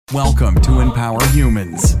Welcome to Empower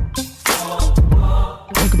Humans.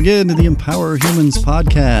 Welcome again to the Empower Humans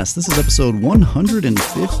podcast. This is episode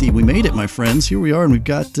 150. We made it, my friends. Here we are, and we've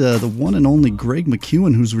got the one and only Greg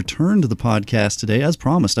McKeown, who's returned to the podcast today. As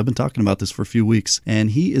promised, I've been talking about this for a few weeks,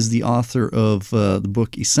 and he is the author of the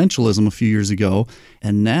book Essentialism a few years ago,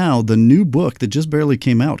 and now the new book that just barely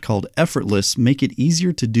came out called Effortless, Make It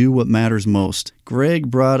Easier to Do What Matters Most.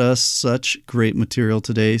 Greg brought us such great material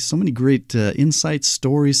today, so many great insights,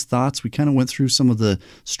 stories, thoughts. We kind of went through some of the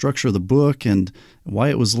structure of the book and why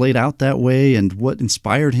it was laid out that way and what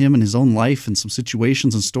inspired him in his own life and some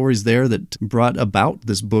situations and stories there that brought about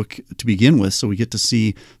this book to begin with. So we get to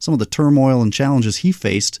see some of the turmoil and challenges he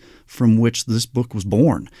faced from which this book was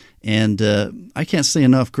born. And I can't say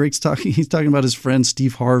enough. He's talking about his friend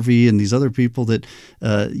Steve Harvey and these other people that,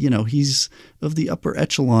 he's of the upper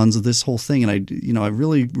echelons of this whole thing. And I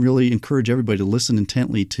really, really encourage everybody to listen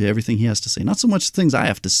intently to everything he has to say. Not so much things I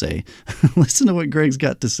have to say. Listen to what Greg's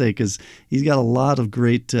got to say, because he's got a lot of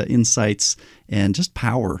great insights and just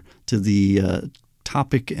power to the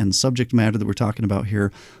topic and subject matter that we're talking about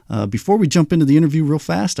here. Before we jump into the interview real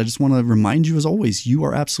fast, I just want to remind you, as always, you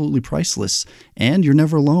are absolutely priceless and you're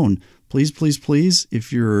never alone. Please, please, please,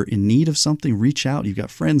 if you're in need of something, reach out. You've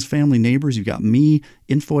got friends, family, neighbors. You've got me,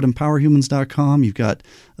 info@empowerhumans.com. You've got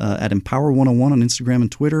at Empower101 on Instagram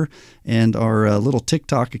and Twitter. And our little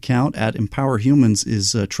TikTok account at EmpowerHumans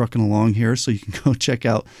is trucking along here. So you can go check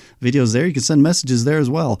out videos there. You can send messages there as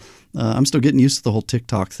well. I'm still getting used to the whole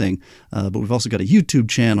TikTok thing. But we've also got a YouTube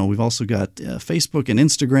channel. We've also got Facebook and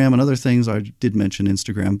Instagram and other things. I did mention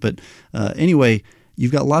Instagram. But anyway,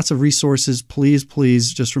 you've got lots of resources. Please,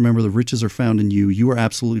 please just remember the riches are found in you. You are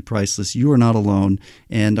absolutely priceless. You are not alone.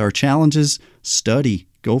 And our challenges: study.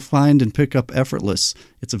 Go find and pick up Effortless.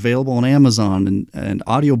 It's available on Amazon and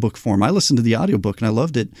audiobook form. I listened to the audiobook and I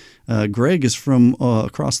loved it. Greg is from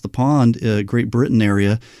across the pond, Great Britain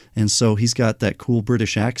area, and so he's got that cool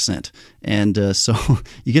British accent. And so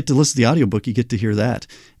you get to listen to the audiobook, you get to hear that.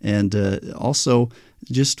 And also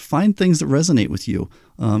just find things that resonate with you.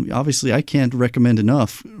 Obviously, I can't recommend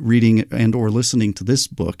enough reading and or listening to this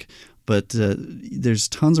book. But there's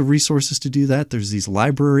tons of resources to do that. There's these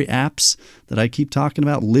library apps that I keep talking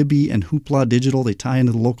about, Libby and Hoopla Digital. They tie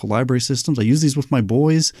into the local library systems. I use these with my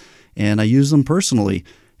boys, and I use them personally.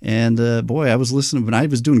 And I was listening when I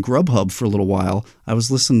was doing Grubhub for a little while. I was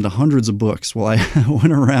listening to hundreds of books while I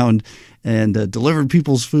went around and delivered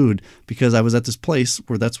people's food, because I was at this place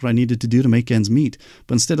where that's what I needed to do to make ends meet.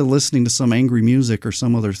 But instead of listening to some angry music or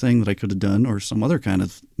some other thing that I could have done, or some other kind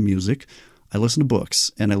of music, I listened to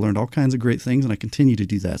books, and I learned all kinds of great things, and I continue to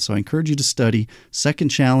do that. So I encourage you to study. Second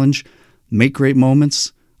challenge: make great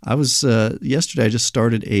moments. I was yesterday I just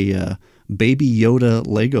started a Baby Yoda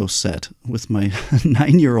Lego set with my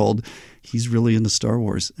 9-year-old. He's really into Star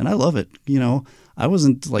Wars, and I love it. I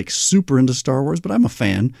wasn't like super into Star Wars, but I'm a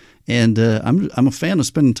fan, and I'm a fan of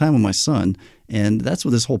spending time with my son. And that's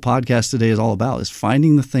what this whole podcast today is all about: is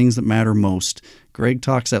finding the things that matter most. Greg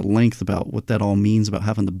talks at length about what that all means, about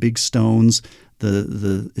having the big stones,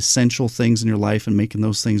 the essential things in your life, and making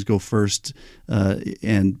those things go first,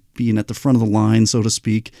 and being at the front of the line, so to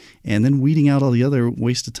speak, and then weeding out all the other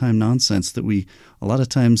waste of time nonsense that a lot of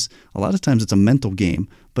times it's a mental game.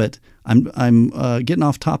 But I'm getting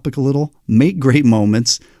off topic a little. Make great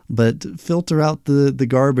moments, but filter out the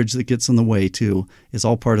garbage that gets in the way too. Is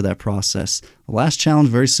all part of that process. The last challenge,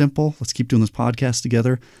 very simple. Let's keep doing this podcast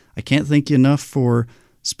together. I can't thank you enough for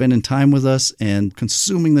spending time with us and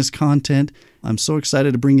consuming this content. I'm so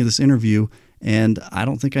excited to bring you this interview, and I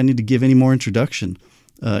don't think I need to give any more introduction.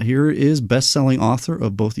 Here is best-selling author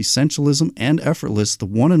of both Essentialism and Effortless, the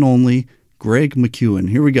one and only Greg McKeown.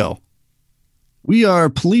 Here we go. We are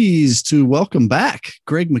pleased to welcome back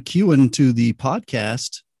Greg McKeown to the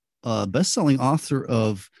podcast, best-selling author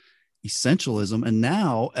of Essentialism and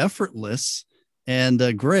now Effortless.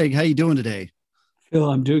 And Greg, how you doing today? Phil,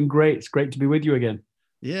 I'm doing great. It's great to be with you again.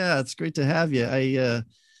 Yeah, it's great to have you.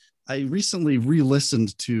 I recently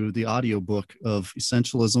re-listened to the audiobook of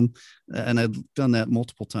Essentialism, and I've done that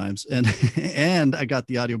multiple times. And and I got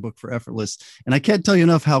the audiobook for Effortless. And I can't tell you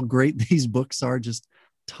enough how great these books are. Just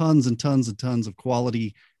tons and tons and tons of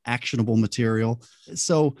quality, actionable material.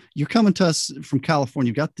 So you're coming to us from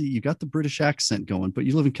California. You got the British accent going, but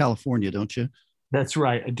you live in California, don't you? That's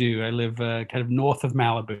right. I do. I live kind of north of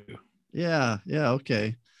Malibu. Yeah.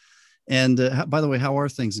 Okay. And by the way, how are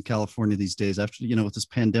things in California these days after, with this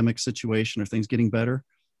pandemic situation? Are things getting better?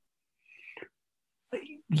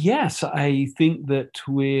 Yes, I think that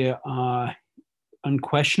we're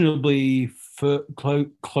unquestionably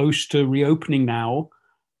close to reopening now.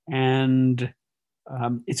 And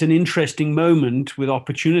it's an interesting moment with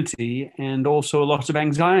opportunity and also a lot of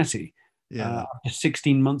anxiety. Yeah. After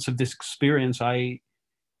 16 months of this experience, I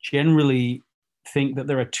generally think that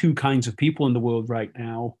there are two kinds of people in the world right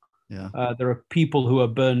now. Yeah. There are people who are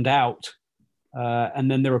burned out, and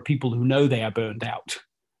then there are people who know they are burned out,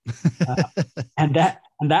 and that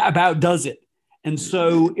about does it. And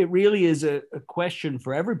so it really is a question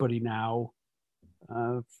for everybody now,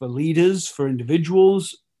 for leaders, for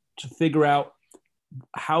individuals, to figure out,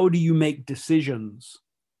 how do you make decisions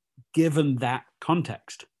given that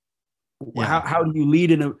context? Yeah. How do you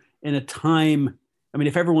lead in a time? I mean,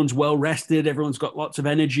 if everyone's well rested, everyone's got lots of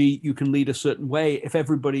energy, you can lead a certain way. If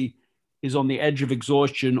everybody is on the edge of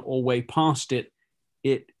exhaustion or way past it,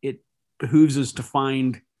 it behooves us to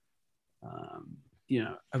find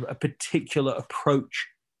a particular approach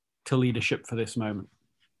to leadership for this moment.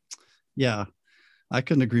 Yeah, I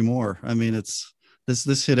couldn't agree more. I mean, it's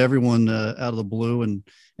this hit everyone out of the blue, and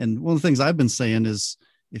one of the things I've been saying is,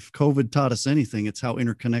 if COVID taught us anything, it's how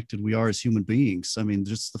interconnected we are as human beings. I mean,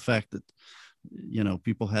 just the fact that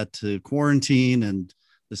people had to quarantine, and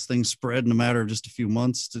this thing spread in a matter of just a few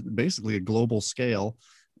months to basically a global scale,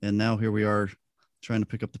 and now here we are trying to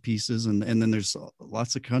pick up the pieces, and then there's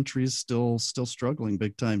lots of countries still struggling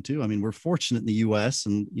big time too. I mean, we're fortunate in the US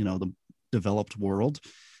and the developed world.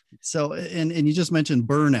 So, and you just mentioned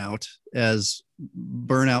burnout, as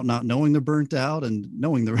burnout, not knowing they're burnt out and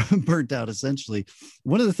knowing they're burnt out. Essentially,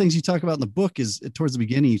 one of the things you talk about in the book is, towards the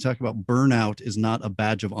beginning, you talk about burnout is not a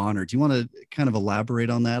badge of honor. Do you want to kind of elaborate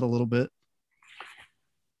on that a little bit?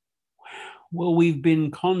 Well, we've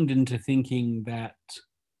been conned into thinking that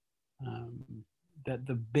that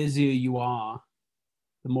the busier you are,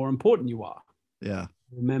 the more important you are. Yeah.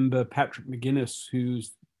 Remember Patrick McGinnis,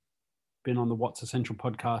 who's been on the What's Essential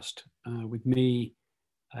podcast with me,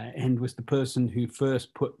 and was the person who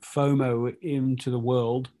first put FOMO into the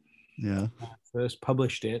world. Yeah. First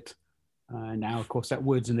published it. Now, of course, that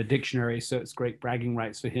word's in the dictionary, so it's great bragging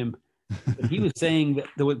rights for him. But he was saying that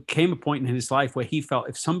there came a point in his life where he felt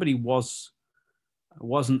if somebody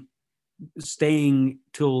wasn't staying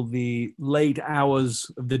till the late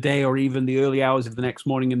hours of the day or even the early hours of the next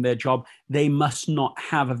morning in their job, they must not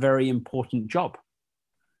have a very important job.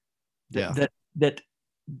 Yeah.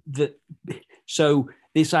 So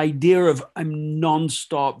this idea of I'm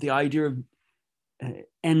nonstop, the idea of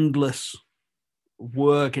endless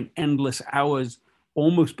work and endless hours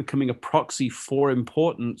almost becoming a proxy for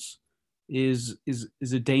importance is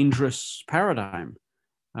a dangerous paradigm.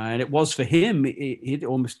 And it was for him. It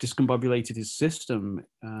almost discombobulated his system,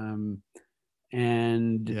 and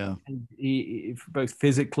he, both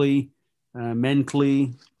physically,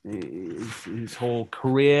 mentally, his whole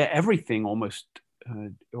career, everything almost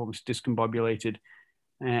discombobulated.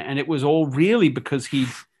 And it was all really because he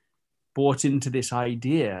bought into this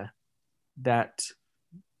idea that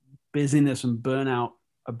busyness and burnout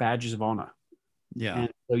are badges of honor. Yeah.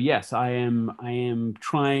 And so, yes, I am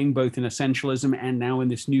trying, both in Essentialism and now in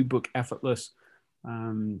this new book, Effortless,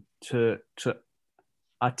 to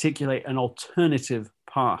articulate an alternative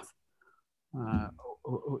path,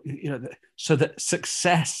 so that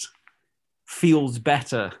success feels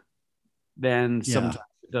better than sometimes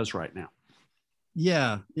it does right now.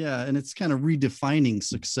 Yeah. And it's kind of redefining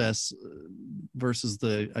success versus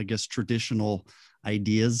the, I guess, traditional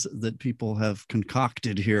ideas that people have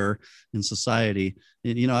concocted here in society.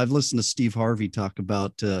 I've listened to Steve Harvey talk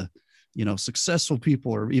about, successful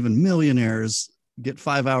people or even millionaires get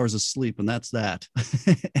 5 hours of sleep, and that's that.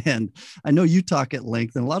 And I know you talk at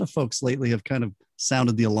length, and a lot of folks lately have kind of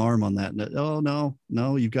sounded the alarm on that. Oh,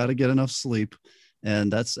 no, you've got to get enough sleep.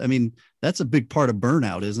 And that's a big part of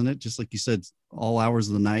burnout, isn't it? Just like you said, all hours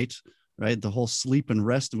of the night, right? The whole sleep and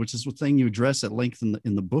rest, which is the thing you address at length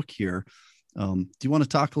in the book here. Do you want to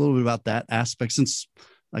talk a little bit about that aspect, since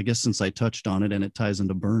I touched on it and it ties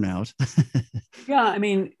into burnout? Yeah, I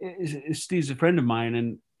mean, Steve's a friend of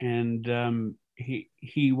mine, and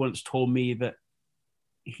he once told me that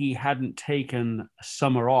he hadn't taken a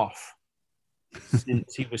summer off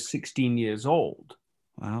since he was 16 years old.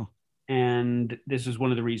 Wow. And this is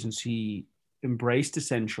one of the reasons he embraced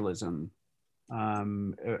Essentialism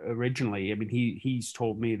originally. I mean, he's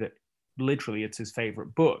told me that literally it's his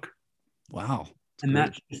favorite book. Wow. And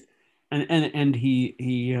great. that's and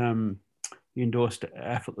he endorsed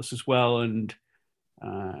Effortless as well, and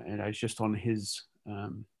I was just on his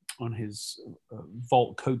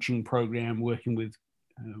Vault coaching program, working with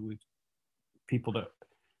people that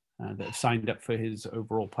have signed up for his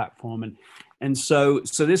overall platform, and so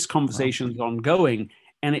this conversation is ongoing,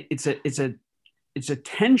 and it's a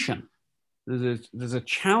tension. There's a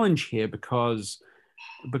challenge here, because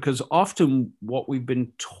because often what we've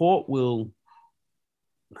been taught will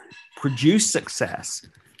produce success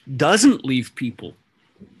doesn't leave people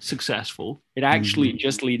successful. It actually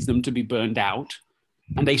just leads them to be burned out,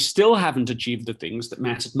 and they still haven't achieved the things that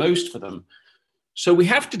mattered most for them. So we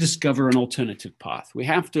have to discover an alternative path. We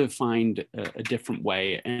have to find a different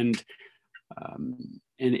way. And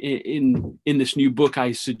in this new book,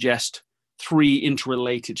 I suggest 3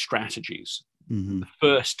 interrelated strategies. The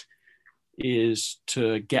first is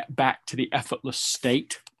to get back to the effortless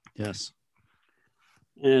state. Yes.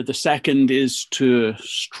 The second is to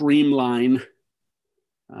streamline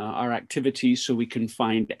our activities so we can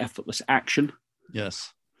find effortless action.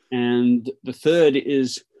 Yes. And the third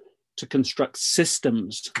is to construct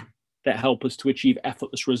systems that help us to achieve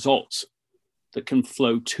effortless results that can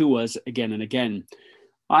flow to us again and again.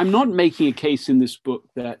 I'm not making a case in this book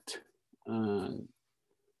that the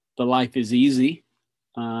life is easy.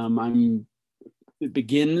 It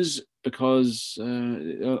begins because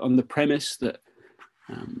on the premise that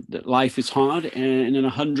life is hard and in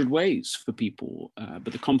 100 ways for people.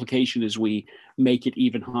 But the complication is we make it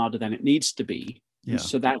even harder than it needs to be. Yeah.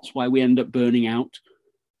 So that's why we end up burning out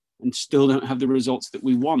and still don't have the results that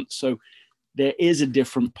we want. So there is a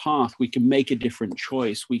different path. We can make a different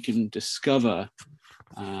choice. We can discover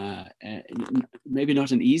maybe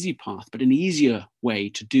not an easy path, but an easier way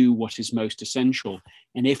to do what is most essential.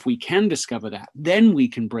 And if we can discover that, then we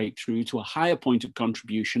can break through to a higher point of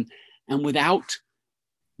contribution, and without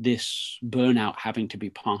this burnout having to be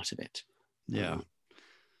part of it. Yeah.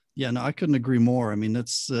 Yeah, no, I couldn't agree more. I mean,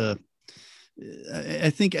 that's, I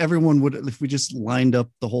think everyone would, if we just lined up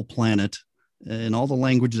the whole planet in all the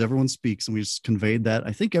languages everyone speaks and we just conveyed that,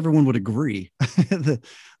 I think everyone would agree.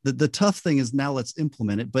 The tough thing is now let's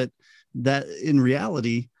implement it. But that in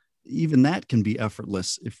reality, even that can be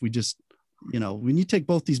effortless if we just, when you take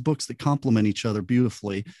both these books that complement each other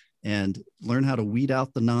beautifully and learn how to weed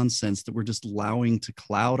out the nonsense that we're just allowing to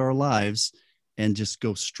cloud our lives and just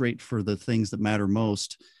go straight for the things that matter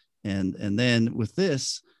most. And then with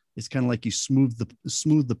this, it's kind of like you smooth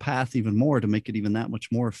the path even more to make it even that much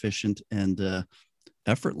more efficient and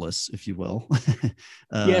effortless, if you will.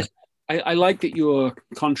 Yes, I like that you're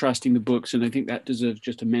contrasting the books, and I think that deserves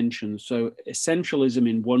just a mention. So essentialism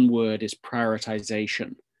in one word is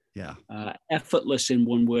prioritization. Yeah. Effortless in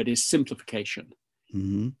one word is simplification.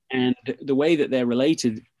 Mm-hmm. And the way that they're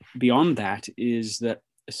related beyond that is that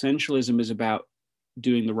essentialism is about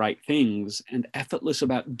doing the right things and effortless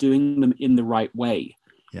about doing them in the right way.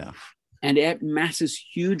 Yeah. And it matters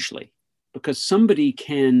hugely because somebody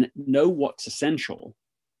can know what's essential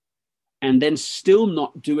and then still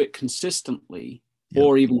not do it consistently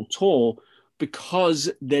or even at all because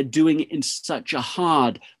they're doing it in such a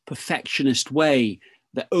hard, perfectionist way.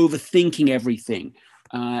 They're overthinking everything,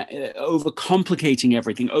 overcomplicating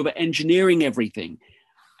everything, over engineering everything.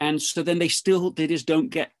 And so then they just don't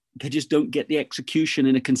get the execution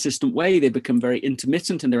in a consistent way. They become very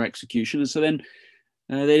intermittent in their execution. And so then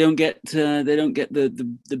they don't get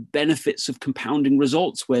the benefits of compounding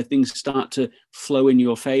results where things start to flow in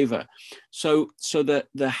your favor. So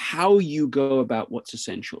the how you go about what's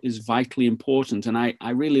essential is vitally important. And I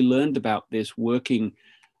really learned about this working.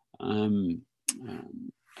 I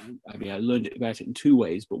learned about it in 2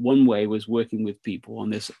 ways, but one way was working with people on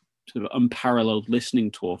this sort of unparalleled listening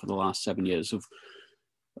tour for the last 7 years of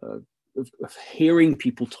hearing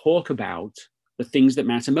people talk about the things that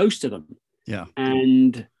matter most to them. Yeah.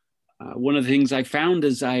 And one of the things I found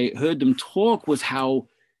as I heard them talk was how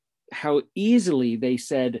easily they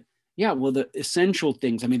said, yeah, well, the essential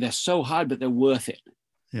things, I mean, they're so hard, but they're worth it.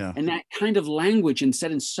 Yeah. And that kind of language, and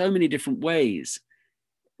said in so many different ways,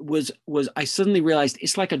 was I suddenly realized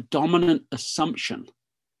it's like a dominant assumption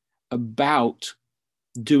about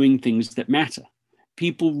doing things that matter.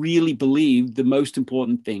 People really believe the most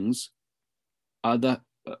important things are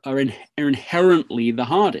inherently the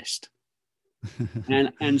hardest.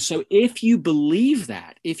 And so if you believe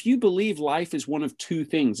that, if you believe life is one of 2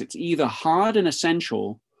 things, it's either hard and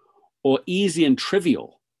essential or easy and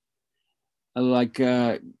trivial, like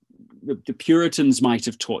the Puritans might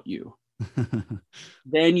have taught you,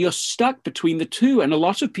 then you're stuck between the 2. And a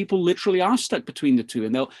lot of people literally are stuck between the 2,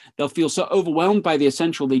 and they'll feel so overwhelmed by the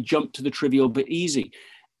essential, they jump to the trivial but easy.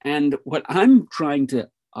 And what I'm trying to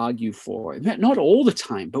argue for, not all the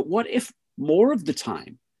time, but what if more of the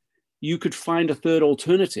time you could find a third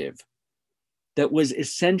alternative that was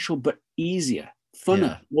essential but easier,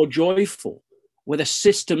 funner, more joyful, where the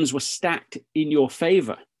systems were stacked in your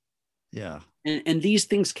favor. Yeah. And these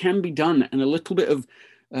things can be done. And a little bit of,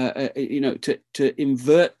 to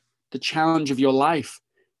invert the challenge of your life,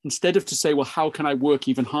 instead of to say, well, how can I work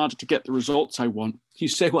even harder to get the results I want? You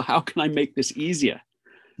say, well, how can I make this easier?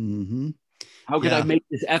 Mm-hmm. How can I make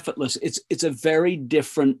this effortless? It's a very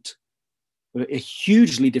different, a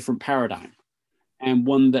hugely different paradigm, and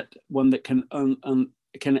one that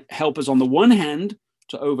can help us on the one hand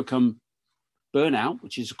to overcome burnout,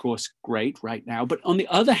 which is of course great right now. But on the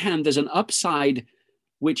other hand, there's an upside,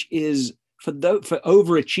 which is for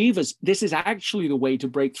overachievers, this is actually the way to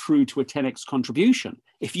break through to a 10x contribution.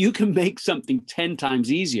 If you can make something 10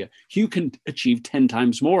 times easier, you can achieve 10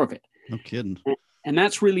 times more of it. No kidding. And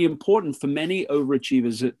that's really important for many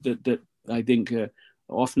overachievers that I think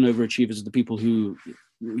often overachievers are the people who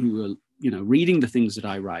are, reading the things that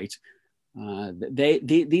I write.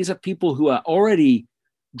 These are people who are already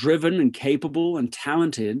driven and capable and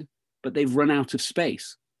talented, but they've run out of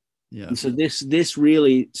space. Yeah. And so this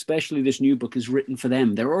really, especially this new book, is written for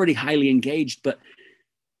them. They're already highly engaged, but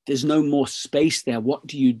there's no more space there. What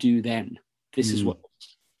do you do then? This is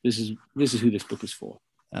who this book is for.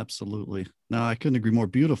 Absolutely. No, I couldn't agree more.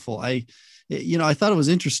 Beautiful. I thought it was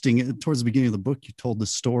interesting towards the beginning of the book, you told the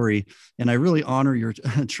story, and I really honor your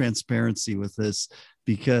transparency with this,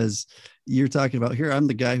 because you're talking about, here, I'm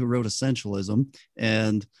the guy who wrote Essentialism,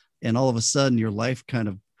 and all of a sudden your life kind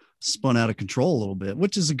of spun out of control a little bit,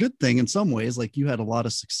 which is a good thing in some ways. Like, you had a lot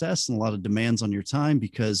of success and a lot of demands on your time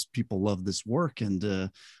because people love this work and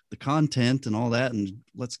the content and all that. And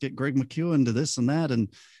let's get Greg McKeown to this and that.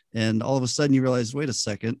 And all of a sudden you realize, wait a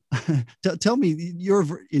second, tell me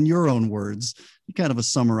in your own words, kind of a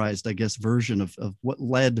summarized, I guess, version of what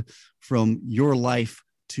led from your life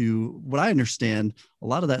to what I understand. A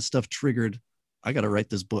lot of that stuff triggered, I got to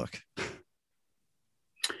write this book.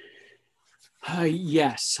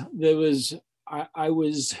 Yes, there was. I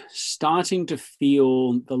was starting to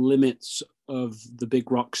feel the limits of the big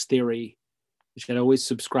rocks theory, which I'd always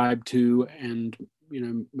subscribed to, and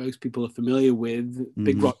most people are familiar with. Mm-hmm.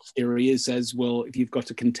 Big rocks theory says, well, if you've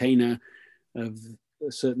got a container of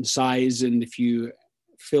a certain size, and if you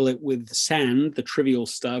fill it with sand, the trivial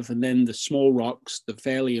stuff, and then the small rocks, the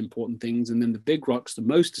fairly important things, and then the big rocks, the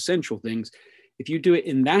most essential things. If you do it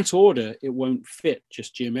in that order, it won't fit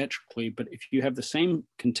just geometrically. But if you have the same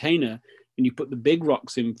container and you put the big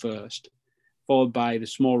rocks in first, followed by the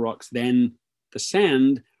small rocks, then the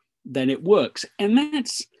sand, then it works. And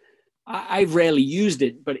I've rarely used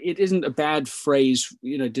it, but it isn't a bad phrase,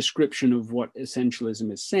 description of what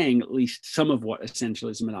essentialism is saying, at least some of what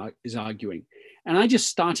essentialism is arguing. And I just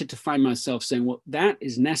started to find myself saying, well, that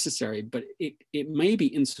is necessary, but it may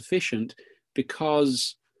be insufficient,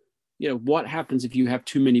 because what happens if you have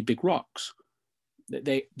too many big rocks?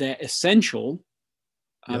 They're essential.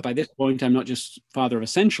 Yep. By this point, I'm not just father of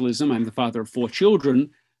essentialism. I'm the father of 4 children.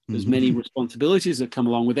 There's many responsibilities that come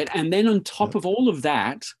along with it. And then on top of all of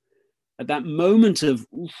that, at that moment of,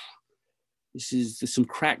 there's some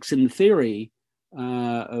cracks in the theory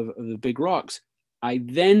of the big rocks, I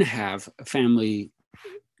then have a family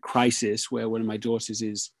crisis where one of my daughters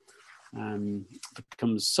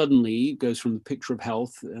goes from the picture of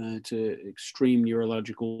health to extreme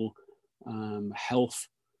neurological health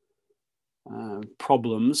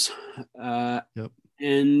problems. Yep.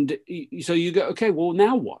 And so you go, okay, well,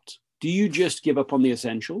 now what? Do you just give up on the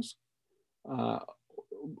essentials? Or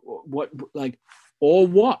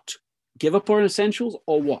what? Give up on essentials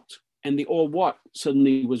or what? And the or what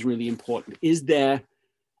suddenly was really important. Is there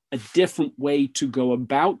a different way to go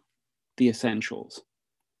about the essentials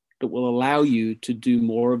that will allow you to do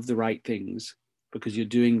more of the right things because you're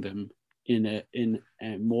doing them in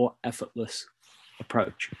a more effortless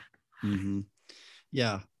approach? Mm-hmm.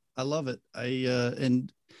 Yeah, I love it. I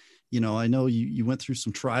know you went through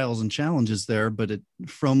some trials and challenges there, but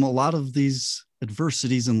from a lot of these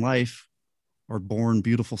adversities in life are born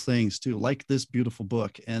beautiful things too, like this beautiful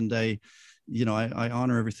book. And I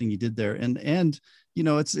honor everything you did there. And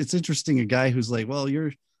it's interesting, a guy who's like, well,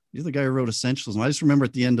 you're the guy who wrote Essentialism. I just remember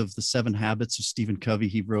at the end of the 7 Habits of Stephen Covey,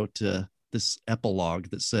 he wrote this epilogue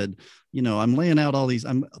that said, I'm laying out all these,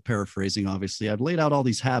 I'm paraphrasing, obviously, I've laid out all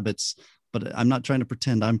these habits, but I'm not trying to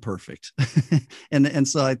pretend I'm perfect. and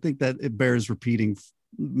so I think that it bears repeating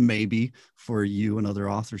maybe for you and other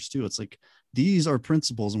authors too. It's like, these are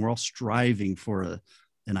principles and we're all striving for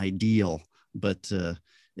an ideal, but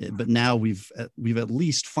now we've at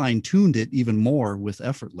least fine-tuned it even more with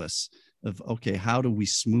Effortless of, okay, how do we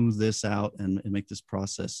smooth this out and make this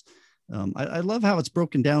process? I love how it's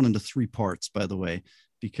broken down into 3 parts, by the way,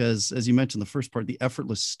 because as you mentioned, the first part, the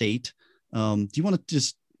effortless state. Do you want to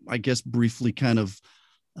just, I guess, briefly kind of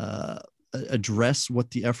address what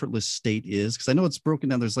the effortless state is? Because I know it's broken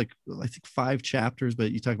down. There's I think 5 chapters,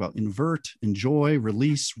 but you talk about invert, enjoy,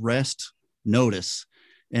 release, rest, notice.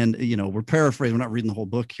 And, we're paraphrasing, we're not reading the whole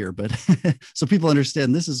book here, but so people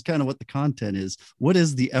understand this is kind of what the content is. What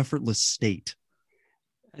is the effortless state?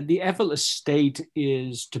 The effortless state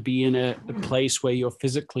is to be in a place where you're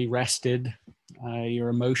physically rested, you're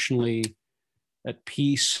emotionally at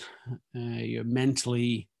peace, you're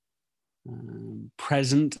mentally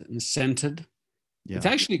present and centered. Yeah. It's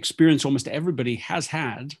actually experience almost everybody has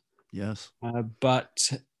had. Yes.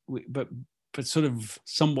 But sort of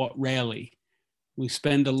somewhat rarely. We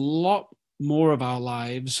spend a lot more of our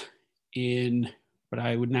lives in what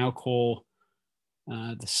I would now call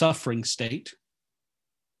the suffering state,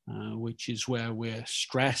 which is where we're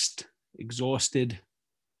stressed, exhausted,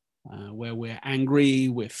 where we're angry,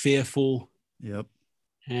 we're fearful. Yep.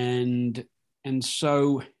 And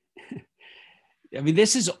so, I mean,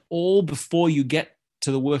 this is all before you get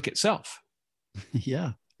to the work itself.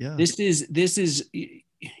 Yeah. Yeah. This is,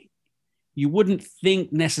 you wouldn't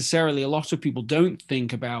think necessarily, a lot of people don't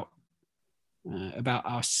think about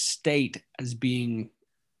our state as being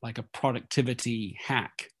like a productivity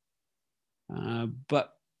hack.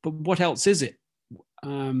 But what else is it?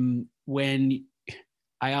 When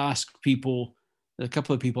I ask people, a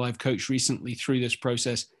couple of people I've coached recently through this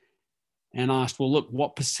process, and asked, well, look,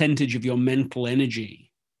 what percentage of your mental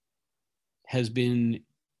energy has been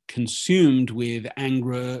consumed with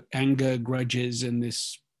anger, grudges, and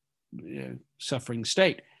this suffering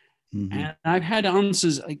state? Mm-hmm. And I've had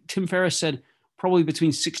answers, like Tim Ferriss said, probably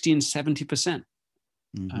between 60 and 70%,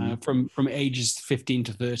 mm-hmm. From ages 15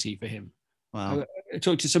 to 30 for him. Wow. I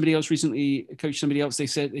talked to somebody else recently, coached somebody else. They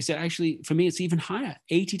said, actually, for me, it's even higher,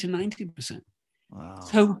 80 to 90%. Wow.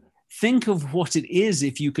 So think of what it is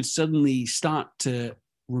if you could suddenly start to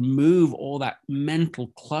remove all that mental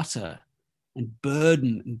clutter and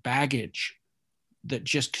burden and baggage that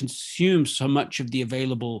just consumes so much of the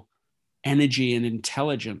available energy and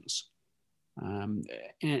intelligence. And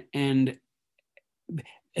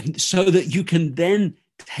so that you can then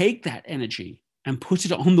take that energy and put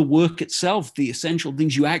it on the work itself, the essential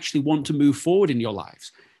things you actually want to move forward in your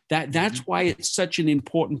lives. That's why it's such an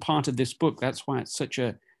important part of this book. That's why it's such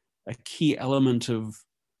a key element of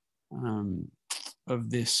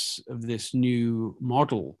this new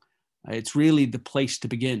model. It's really the place to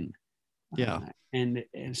begin. Yeah. And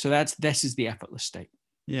so this is the effortless state.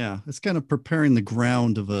 Yeah. It's kind of preparing the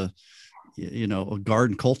ground of a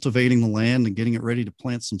garden, cultivating the land and getting it ready to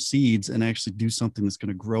plant some seeds and actually do something that's going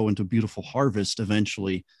to grow into a beautiful harvest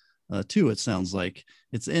eventually, too. It sounds like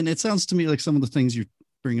it sounds to me like some of the things you're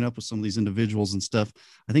bringing up with some of these individuals and stuff.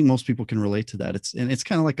 I think most people can relate to that. It's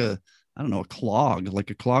kind of like a clog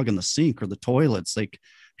in the sink or the toilets. Like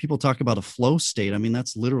people talk about a flow state. I mean,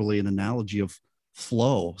 that's literally an analogy of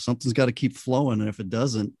flow. Something's got to keep flowing. And if it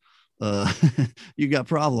doesn't, you got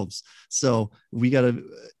problems. So we got to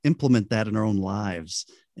implement that in our own lives.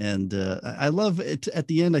 And I love it. At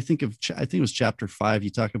the end, I think it was chapter 5. You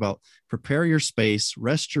talk about prepare your space,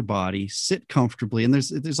 rest your body, sit comfortably. And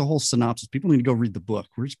there's a whole synopsis. People need to go read the book.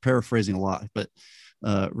 We're just paraphrasing a lot, but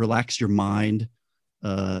relax your mind,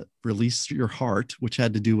 release your heart, which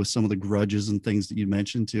had to do with some of the grudges and things that you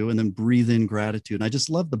mentioned too, and then breathe in gratitude. And I just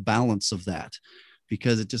love the balance of that,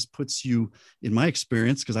 because it just puts you, in my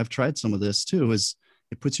experience, because I've tried some of this too, is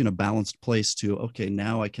it puts you in a balanced place to, okay,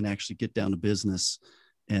 now I can actually get down to business.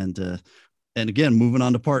 And again, moving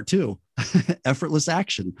on to part 2, effortless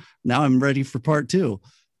action. Now I'm ready for part 2.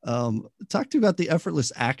 Talk to me about the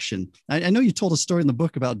effortless action. I know you told a story in the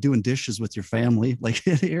book about doing dishes with your family, like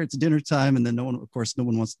here it's dinner time, and then no one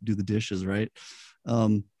wants to do the dishes, right?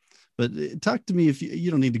 But talk to me, if you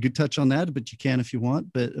don't need to touch on that, but you can if you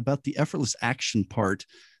want, but about the effortless action part,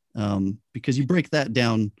 because you break that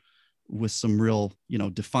down with some real,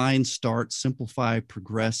 define, start, simplify,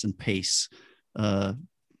 progress, and pace.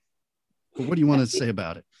 But what do you want to say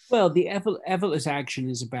about it? Well, the effortless action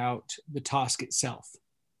is about the task itself.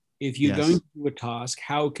 If you're going to do a task,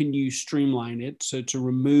 how can you streamline it? So to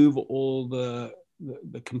remove all the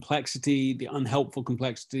complexity, the unhelpful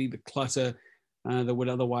complexity, the clutter that would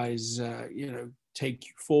otherwise, take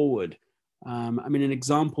you forward. I mean, an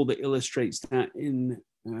example that illustrates that in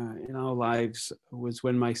our lives was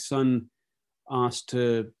when my son asked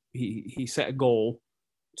he set a goal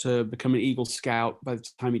to become an Eagle Scout by the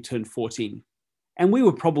time he turned 14. And we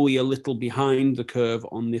were probably a little behind the curve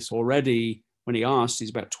on this already when he asked.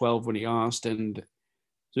 He's about 12 when he asked. And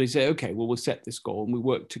so he said, okay, well, we'll set this goal. And we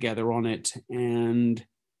worked together on it. And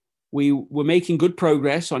we were making good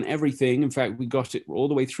progress on everything. In fact, we got it all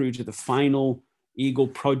the way through to the final Eagle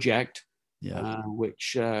project,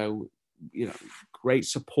 which, great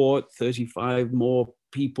support. 35 more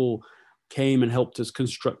people came and helped us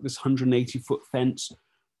construct this 180-foot fence.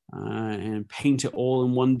 and paint it all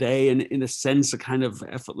in one day, and in a sense, a kind of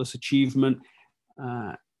effortless achievement.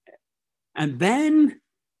 And then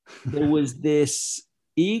there was this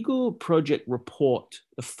Eagle Project report,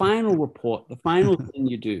 the final report, the final thing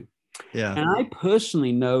you do. Yeah. And I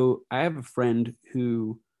personally know, I have a friend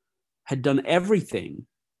who had done everything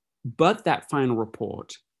but that final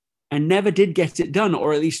report and never did get it done,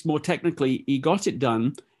 or at least more technically, he got it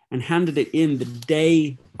done and handed it in the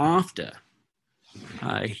day after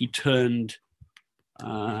he turned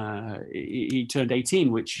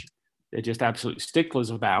 18, which they're just absolutely sticklers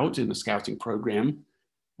about in the scouting program.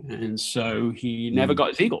 And so he never got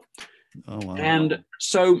his Eagle. Oh, wow. And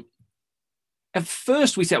so at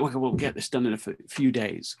first we said, okay, we'll get this done in a few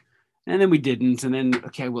days. And then we didn't. And then,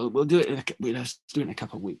 okay, we'll do it. Let's do it in a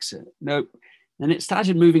couple of weeks. No. And it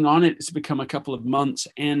started moving on. It's become a couple of months.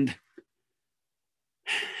 And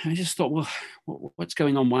I just thought, well, what's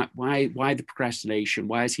going on? Why the procrastination?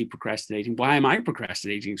 Why is he procrastinating? Why am I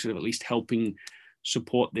procrastinating? Sort of at least helping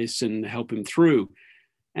support this and help him through.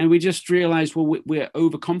 And we just realized, well, we're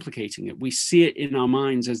overcomplicating it. We see it in our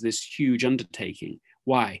minds as this huge undertaking.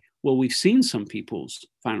 Why? Well, we've seen some people's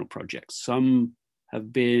final projects. Some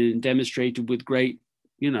have been demonstrated with great,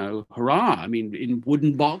 hurrah. I mean, in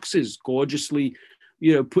wooden boxes, gorgeously,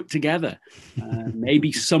 put together,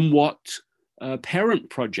 maybe somewhat parent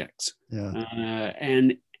projects. Yeah.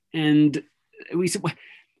 And we said, well,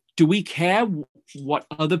 do we care what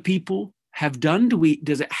other people have done?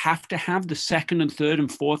 Does it have to have the second and third and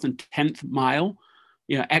fourth and 10th mile,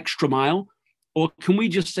 extra mile? Or can we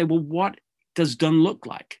just say, well, what does done look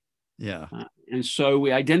like? Yeah. And so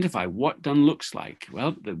we identify what done looks like.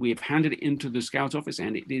 Well, we have handed it into the Scout office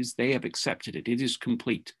and they have accepted it. It is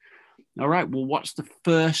complete. All right, well, what's the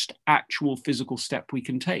first actual physical step we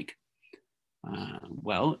can take?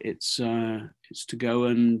 Well, it's to go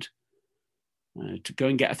and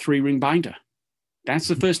get a 3-ring binder. That's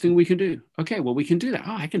the first thing we can do. Okay, well, we can do that.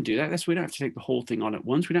 Oh, I can do that. We don't have to take the whole thing on at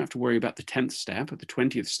once. We don't have to worry about the 10th step or the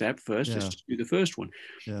 20th step first. Let's just do the first one.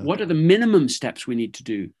 Yeah. What are the minimum steps we need to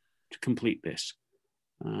do to complete this?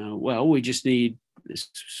 Well, we just need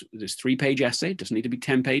this 3-page essay. It doesn't need to be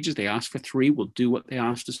 10 pages. They asked for 3. We'll do what they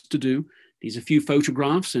asked us to do. These are a few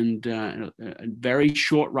photographs and very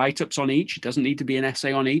short write-ups on each. It doesn't need to be an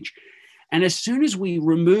essay on each. And as soon as we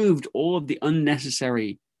removed all of the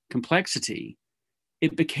unnecessary complexity,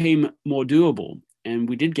 it became more doable, and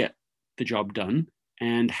we did get the job done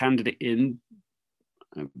and handed it in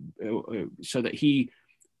so that he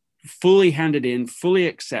fully handed in, fully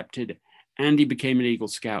accepted, and he became an Eagle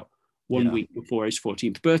Scout 1 week before his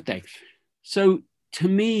 14th birthday. So to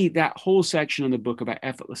me, that whole section in the book about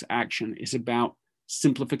effortless action is about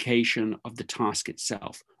simplification of the task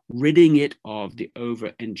itself, ridding it of the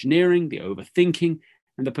over-engineering, the overthinking,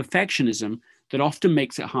 and the perfectionism that often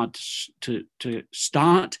makes it hard to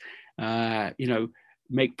start,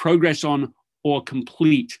 make progress on or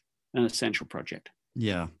complete an essential project.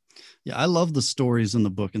 Yeah. Yeah. I love the stories in the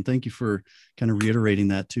book, and thank you for kind of reiterating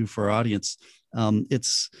that too for our audience. And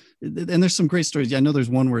there's some great stories. I know there's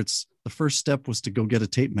one where it's the first step was to go get a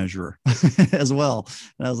tape measure as well.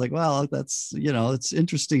 And I was like, wow, that's, it's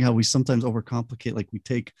interesting how we sometimes overcomplicate. Like we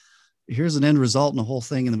take, here's an end result and the whole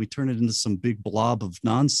thing, and then we turn it into some big blob of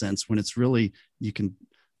nonsense when it's really, you can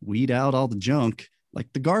weed out all the junk,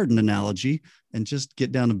 like the garden analogy, and just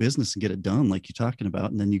get down to business and get it done like you're talking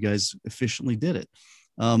about. And then you guys efficiently did it.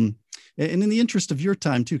 And in the interest of your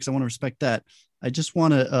time too, because I want to respect that, I just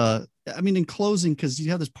want to, in closing, because you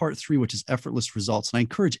have this part 3, which is effortless results. And I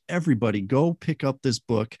encourage everybody, go pick up this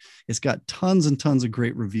book. It's got tons and tons of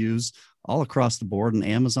great reviews all across the board, and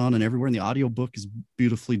Amazon and everywhere. And the audiobook is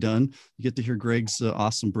beautifully done. You get to hear Greg's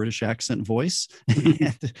awesome British accent voice.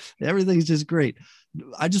 Everything's just great.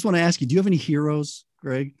 I just want to ask you, do you have any heroes,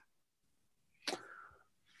 Greg?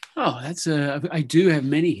 Oh, I do have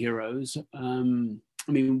many heroes. One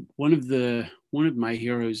of my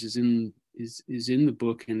heroes is in the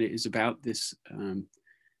book, and it is about this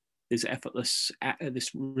effortless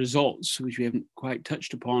this results, which we haven't quite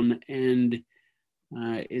touched upon, and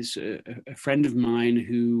is a friend of mine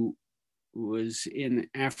who was in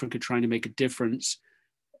Africa trying to make a difference,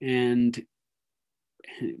 and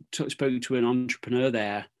spoke to an entrepreneur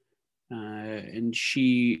there, and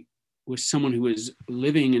she was someone who was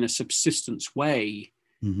living in a subsistence way.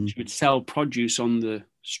 Mm-hmm. She would sell produce on the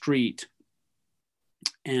street,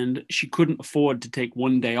 and she couldn't afford to take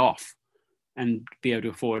one day off and be able to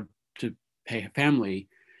afford to pay her family,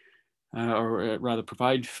 or rather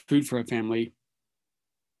provide food for her family.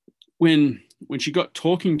 When she got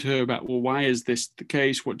talking to her about, well, why is this the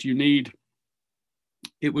case? What do you need?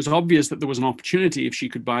 It was obvious that there was an opportunity if she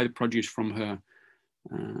could buy the produce from her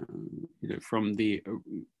from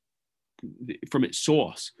its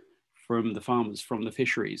source, from the farmers, from the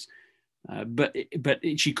fisheries. But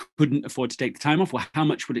she couldn't afford to take the time off. Well, how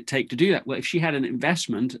much would it take to do that? Well, if she had an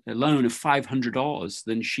investment, a loan of $500,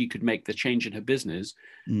 then she could make the change in her business,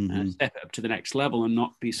 step it up to the next level, and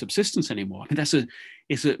not be subsistence anymore. I mean,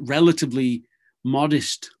 it's a relatively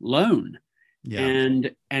modest loan. Yeah.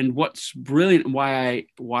 And what's brilliant, why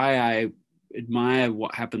I admire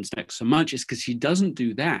what happens next so much, is because she doesn't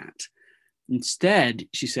do that. Instead,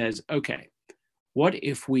 she says, okay, what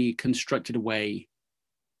if we constructed a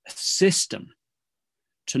system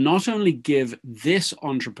to not only give this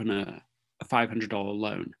entrepreneur a $500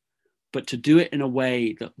 loan, but to do it in a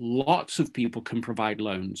way that lots of people can provide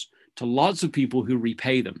loans to lots of people who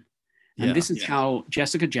repay them. And this is how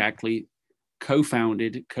Jessica Jackley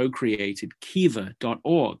co-created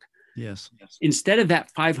Kiva.org. Yes. Instead of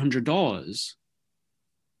that $500,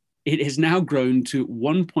 it has now grown to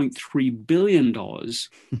 $1.3 billion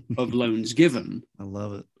of loans given. I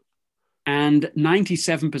love it. And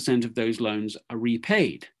 97% of those loans are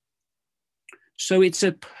repaid. So it's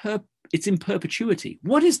in perpetuity.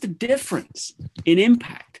 What is the difference in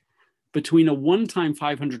impact between a one-time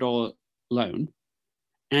 $500 loan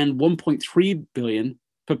and 1.3 billion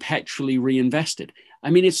perpetually reinvested?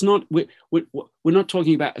 I mean, it's not, we're not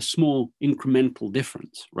talking about a small incremental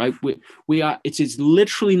difference, right? It's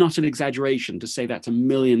literally not an exaggeration to say that's 1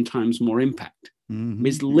 million times more impact.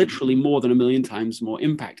 It's literally more than 1 million times more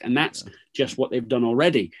impact. And that's just what they've done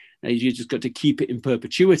already. Now, you just got to keep it in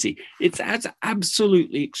perpetuity. That's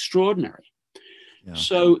absolutely extraordinary. Yeah.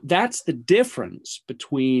 So that's the difference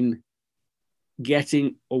between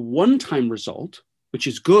getting a one-time result, which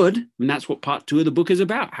is good. And that's what part 2 of the book is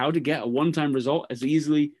about, how to get a one-time result as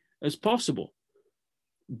easily as possible.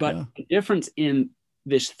 But the difference in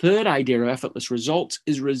this third idea of effortless results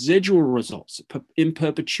is residual results in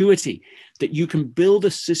perpetuity, that you can build a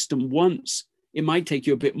system once. It might take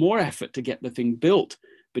you a bit more effort to get the thing built,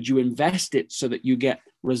 but you invest it so that you get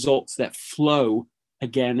results that flow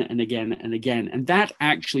again and again and again. And that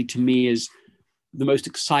actually, to me, is the most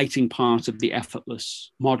exciting part of the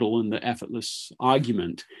effortless model and the effortless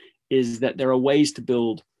argument, is that there are ways to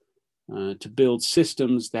build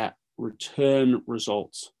systems that return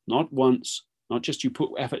results, not once, not just you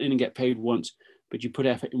put effort in and get paid once, but you put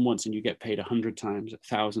effort in once and you get paid 100 times,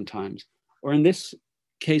 1,000 times, or in this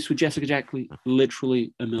case with Jessica Jackley,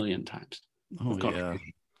 literally 1 million times. Oh, yeah.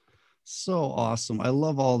 So awesome. I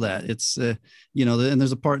love all that. It's, and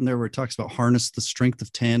there's a part in there where it talks about harness the strength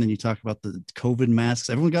of 10, and you talk about the COVID masks.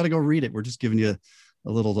 Everyone got to go read it. We're just giving you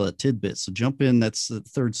a little tidbit. So jump in. That's the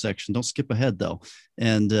third section. Don't skip ahead though.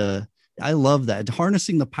 And I love that.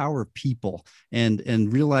 Harnessing the power of people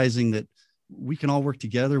and realizing that we can all work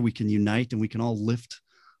together, we can unite, and we can all lift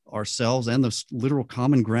ourselves and the literal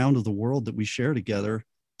common ground of the world that we share together.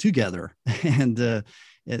 And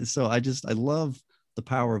so I love the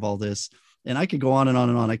power of all this. And I could go on and on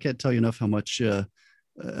and on. I can't tell you enough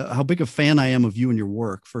how big a fan I am of you and your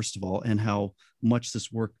work, first of all, and how much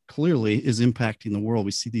this work clearly is impacting the world.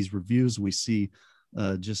 We see these reviews, we see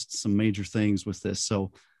just some major things with this.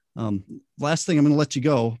 So last thing, I'm going to let you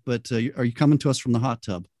go, but are you coming to us from the hot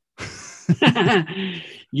tub?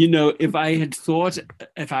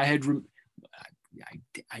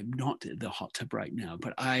 I'm not at the hot tub right now,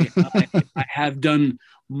 but I have done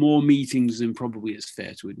more meetings than probably is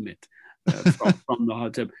fair to admit from the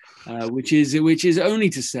hot tub, which is only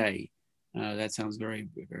to say, that sounds very,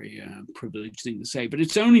 very privileged thing to say, but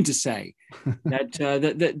it's only to say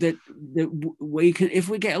that we can, if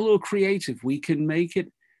we get a little creative, we can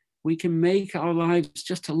make our lives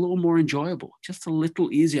just a little more enjoyable, just a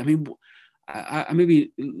little easier. I mean, I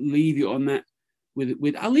maybe leave you on that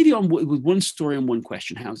I'll leave you on with one story and one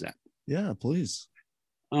question. How's that? Yeah, please.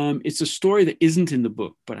 It's a story that isn't in the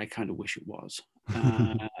book, but I kind of wish it was.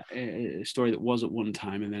 A story that was at one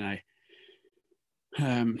time, and then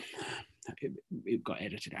it got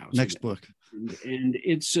edited out. Next book. And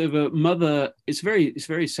it's of a mother. It's a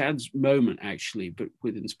very sad moment, actually, but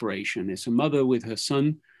with inspiration. It's a mother with her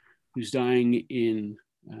son who's dying in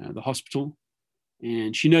the hospital,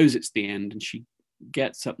 and she knows it's the end, and she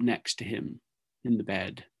gets up next to him in the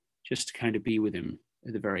bed just to kind of be with him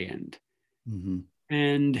at the very end. Mm-hmm.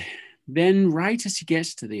 And then right as he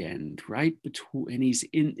gets to the end, and he's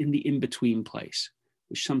in the in-between place,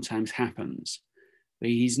 which sometimes happens, where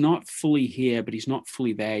he's not fully here, but he's not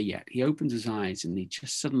fully there yet. He opens his eyes and he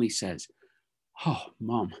just suddenly says, "Oh,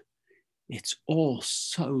 Mom, it's all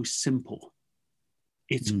so simple.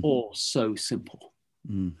 It's all so simple."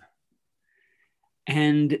 Mm.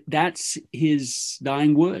 And that's his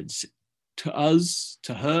dying words to us,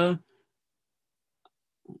 to her.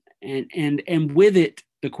 And with it,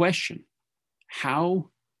 the question, how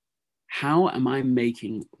am I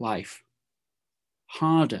making life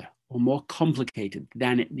harder or more complicated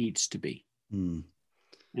than it needs to be? Mm.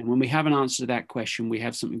 And when we have an answer to that question, we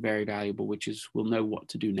have something very valuable, which is we'll know what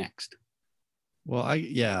to do next. Well,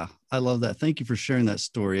 I love that. Thank you for sharing that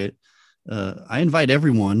story. I invite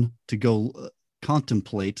everyone to go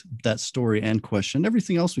contemplate that story and question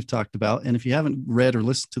everything else we've talked about. And if you haven't read or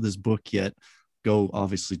listened to this book yet, go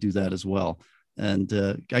obviously do that as well. And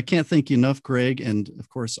I can't thank you enough, Greg. And of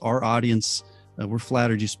course, our audience, we're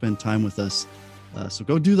flattered you spend time with us. So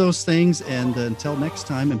go do those things. And until next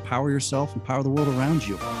time, empower yourself, empower the world around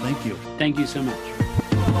you. Thank you. Thank you so much.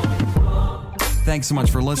 Thanks so much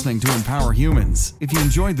for listening to Empower Humans. If you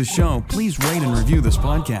enjoyed the show, please rate and review this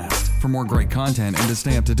podcast. For more great content and to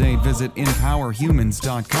stay up to date, visit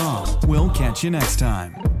empowerhumans.com. We'll catch you next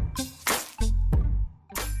time.